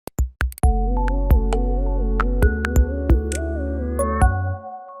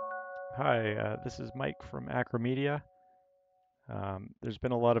This is Mike from Acromedia. There's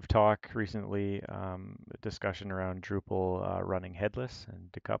been a lot of talk recently, discussion around Drupal running headless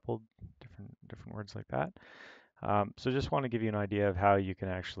and decoupled, different words like that. So just want to give you an idea of how you can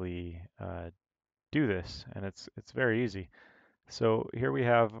actually do this, and it's very easy. So here we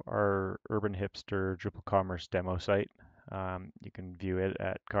have our Urban Hipster Drupal Commerce demo site. You can view it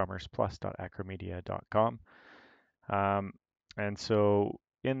at commerceplus.acromedia.com. Um, and so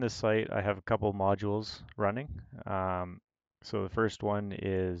in the site, I have a couple modules running. So the first one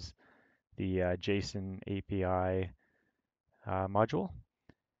is the JSON API module,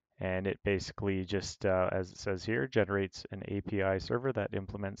 and it basically just, as it says here, generates an API server that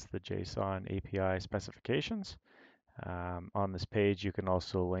implements the JSON API specifications. On this page, you can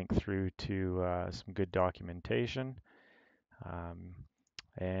also link through to some good documentation. Um,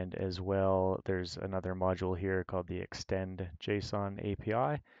 and as well, there's another module here called the Extend JSON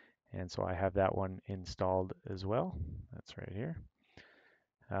API. And so I have that one installed as well. That's right here.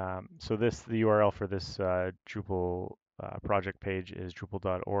 So the URL for this Drupal project page is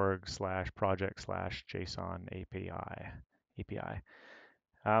drupal.org/project/JSON API.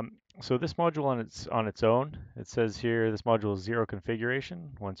 So this module on its own, it says here this module is zero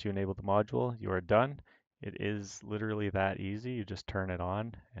configuration. Once you enable the module, you are done. It is literally that easy. You just turn it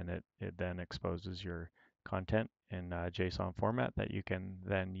on, and it then exposes your content in JSON format that you can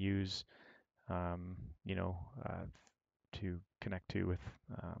then use, um, you know, uh, to connect to with,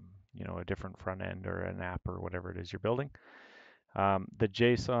 a different front end or an app or whatever it is you're building. The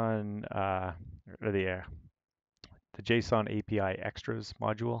JSON or the JSON API extras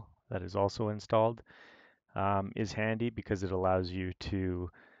module that is also installed is handy because it allows you to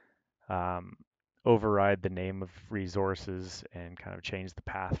um, override the name of resources and kind of change the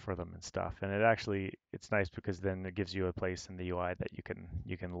path for them and stuff. And it's nice because then it gives you a place in the UI that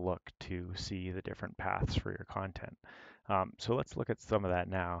you can look to see the different paths for your content. So let's look at some of that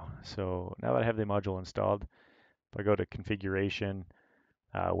now. So now that I have the module installed, if I go to configuration,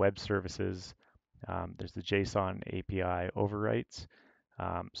 web services, there's the JSON API overwrites.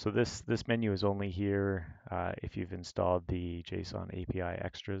 So this menu is only here if you've installed the JSON API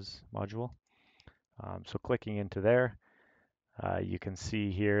extras module. So clicking into there, you can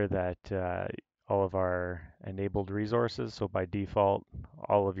see here that all of our enabled resources, so by default,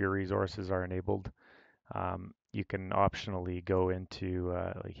 all of your resources are enabled. You can optionally go into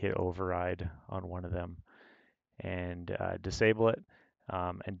like hit override on one of them and disable it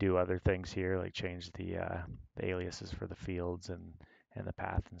and do other things here, like change the aliases for the fields and the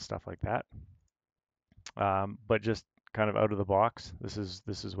path and stuff like that. But just kind of out of the box, this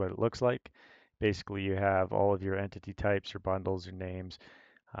is what it looks like. Basically, you have all of your entity types, your bundles, your names,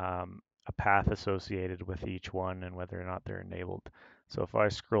 a path associated with each one, and whether or not they're enabled. So if I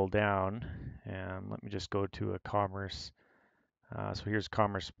scroll down, and let me just go to a commerce. So here's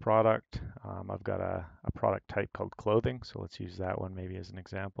commerce product. I've got a product type called clothing, so let's use that one maybe as an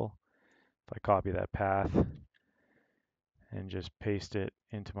example. If I copy that path and just paste it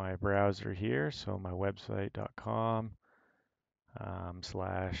into my browser here, so my website.com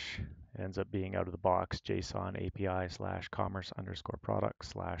slash ends up being out of the box JSON API slash commerce underscore product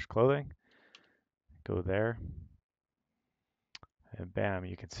slash clothing. Go there, and bam,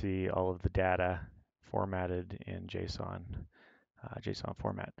 you can see all of the data formatted in JSON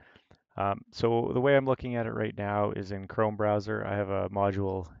format. So the way I'm looking at it right now is in Chrome browser. I have a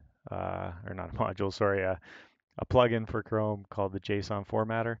module, or not a module, sorry, a plugin for Chrome called the JSON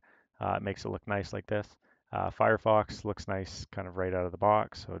formatter. It makes it look nice like this. Firefox looks nice kind of right out of the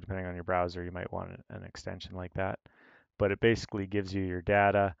box. So depending on your browser, you might want an extension like that. But it basically gives you your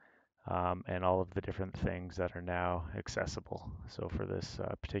data and all of the different things that are now accessible. So for this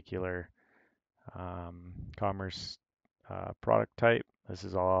particular commerce product type, this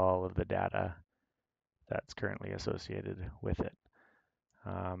is all of the data that's currently associated with it.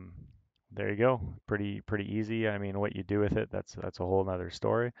 Um, there you go. Pretty easy. I mean, what you do with it, that's a whole nother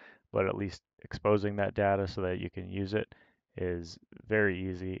story. But at least exposing that data so that you can use it is very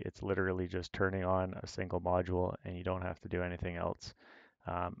easy. It's literally just turning on a single module, and you don't have to do anything else.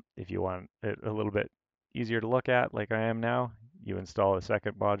 If you want it a little bit easier to look at, like I am now, you install a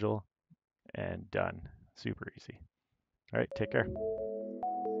second module and done. Super easy. All right, take care.